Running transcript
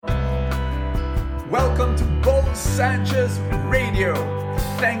Welcome to Bo Sanchez Radio.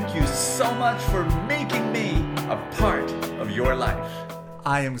 Thank you so much for making me a part of your life.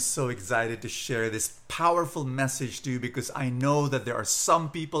 I am so excited to share this powerful message to you because I know that there are some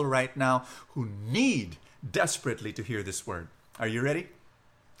people right now who need desperately to hear this word. Are you ready?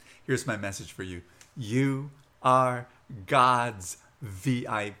 Here's my message for you. You are God's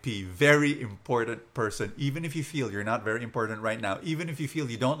VIP, very important person. Even if you feel you're not very important right now, even if you feel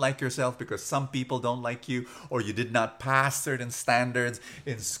you don't like yourself because some people don't like you, or you did not pass certain standards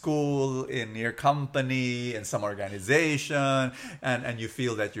in school, in your company, in some organization, and you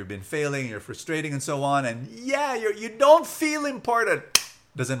feel that you've been failing, you're frustrating and so on, and you don't feel important.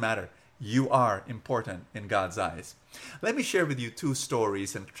 Doesn't matter. You are important in God's eyes. Let me share with you two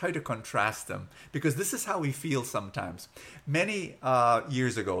stories and try to contrast them because this is how we feel sometimes. Many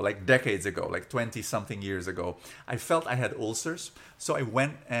years ago, like decades ago, like 20-something years ago, I felt I had ulcers. So I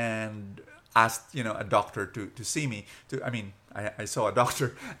went and asked, a doctor to see me. I saw a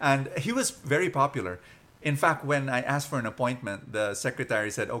doctor and he was very popular. In fact, when I asked for an appointment, the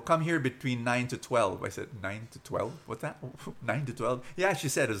secretary said, come here between 9 to 12. I said, 9 to 12? What's that? 9 to 12? Yeah, she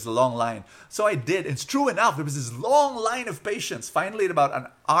said it was a long line. So I did. And it's true enough. There was this long line of patients. Finally, at about an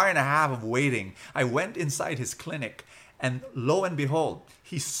hour and a half of waiting, I went inside his clinic. And lo and behold,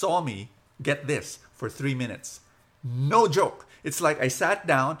 he saw me, get this, for 3 minutes. No joke. It's like I sat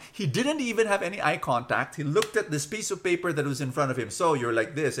down. He didn't even have any eye contact. He looked at this piece of paper that was in front of him. So you're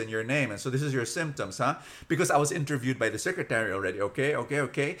like this and your name. And so this is your symptoms, huh? Because I was interviewed by the secretary already.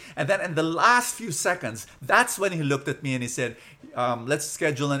 Okay. And then in the last few seconds, that's when he looked at me and he said, let's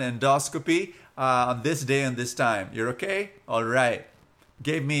schedule an endoscopy on this day and this time. You're okay? All right.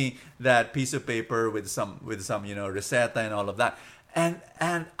 Gave me that piece of paper with some receta and all of that. And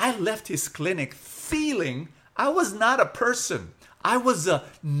I left his clinic feeling I was not a person. I was a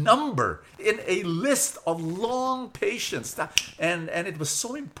number in a list of long patients. And it was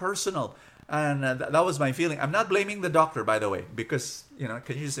so impersonal. And that was my feeling. I'm not blaming the doctor, by the way, because, can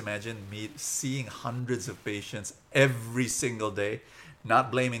you just imagine me seeing hundreds of patients every single day? Not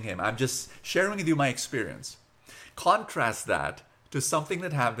blaming him. I'm just sharing with you my experience. Contrast that to something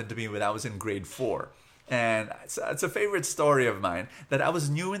that happened to me when I was in grade 4. And it's a favorite story of mine that I was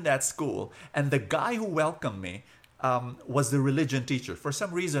new in that school. And the guy who welcomed me was the religion teacher. For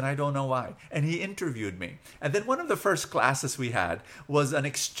some reason, I don't know why. And he interviewed me. And then one of the first classes we had was an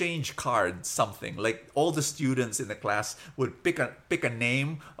exchange card something. Like all the students in the class would pick a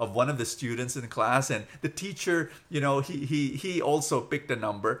name of one of the students in the class. And the teacher, he also picked a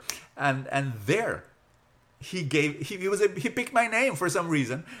number. And there, he picked my name for some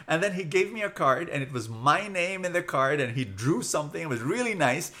reason, and then he gave me a card, and it was my name in the card, and he drew something. It was really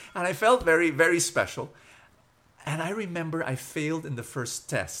nice, and I felt very, very special. And I remember I failed in the first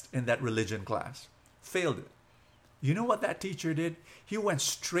test in that religion class. Failed it. You know what that teacher did? He went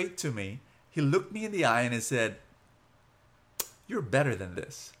straight to me. He looked me in the eye and he said, "You're better than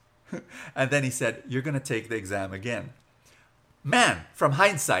this." And then he said, "You're going to take the exam again." Man, from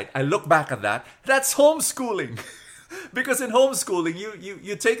hindsight, I look back at that. That's homeschooling. Because in homeschooling,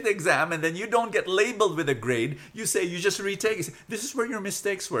 you take the exam and then you don't get labeled with a grade. You just retake it. This is where your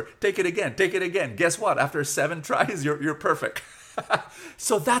mistakes were. Take it again. Guess what? After 7 tries, you're perfect.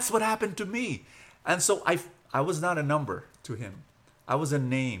 So that's what happened to me. And so I was not a number to him. I was a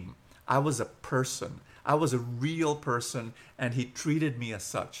name. I was a person. I was a real person, and he treated me as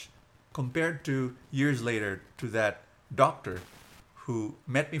such. Compared to years later to that doctor who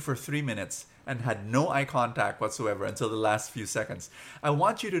met me for 3 minutes and had no eye contact whatsoever until the last few seconds. I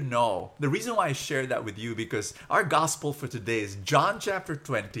want you to know, the reason why I share that with you, because our gospel for today is John chapter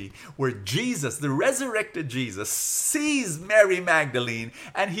 20, where Jesus, the resurrected Jesus, sees Mary Magdalene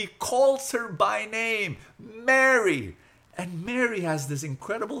and he calls her by name, Mary. And Mary has this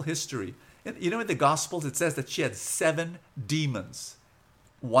incredible history. In the gospels it says that she had 7 demons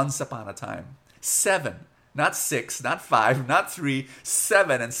once upon a time. 7. Not 6, not 5, not 3,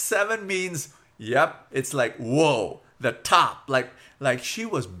 7. And 7 means, it's like, whoa, the top. Like she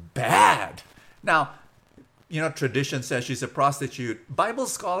was bad. Now, tradition says she's a prostitute. Bible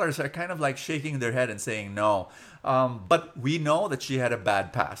scholars are kind of like shaking their head and saying no. But we know that she had a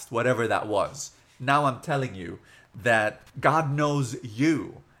bad past, whatever that was. Now I'm telling you that God knows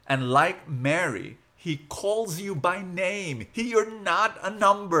you. And like Mary, he calls you by name. You're not a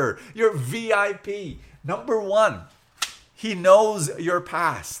number. You're VIP. Number 1, he knows your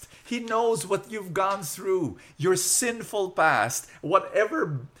past. He knows what you've gone through, your sinful past,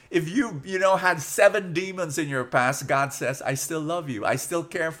 whatever. If you had 7 demons in your past, God says, I still love you. I still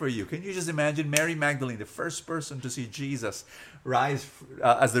care for you. Can you just imagine Mary Magdalene, the first person to see Jesus rise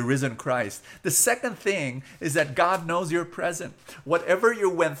as the risen Christ? The second thing is that God knows you're present. Whatever you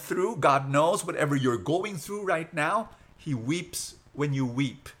went through, God knows. Whatever you're going through right now, He weeps when you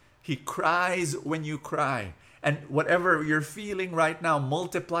weep. He cries when you cry. And whatever you're feeling right now,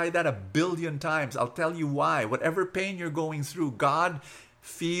 multiply that 1 billion times. I'll tell you why. Whatever pain you're going through, God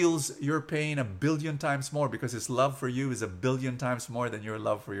feels your pain 1 billion times more, because His love for you is 1 billion times more than your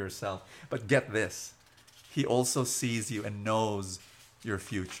love for yourself. But get this, He also sees you and knows your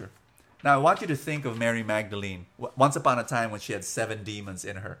future. Now, I want you to think of Mary Magdalene. Once upon a time when she had 7 demons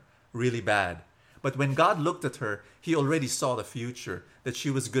in her, really bad. But when God looked at her, He already saw the future, that she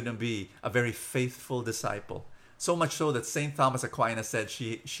was going to be a very faithful disciple. So much so that St. Thomas Aquinas said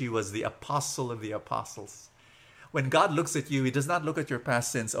she was the apostle of the apostles. When God looks at you, He does not look at your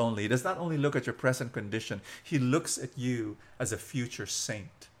past sins only. He does not only look at your present condition. He looks at you as a future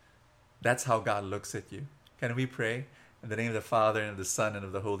saint. That's how God looks at you. Can we pray? In the name of the Father, and of the Son, and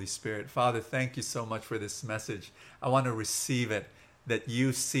of the Holy Spirit. Father, thank you so much for this message. I want to receive it, that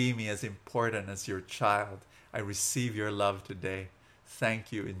you see me as important as your child. I receive your love today.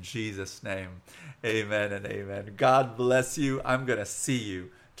 Thank you in Jesus' name. Amen and amen. God bless you. I'm going to see you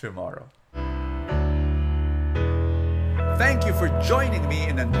tomorrow. Thank you for joining me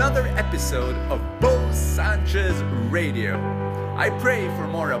in another episode of Bo Sanchez Radio. I pray for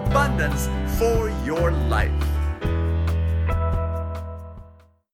more abundance for your life.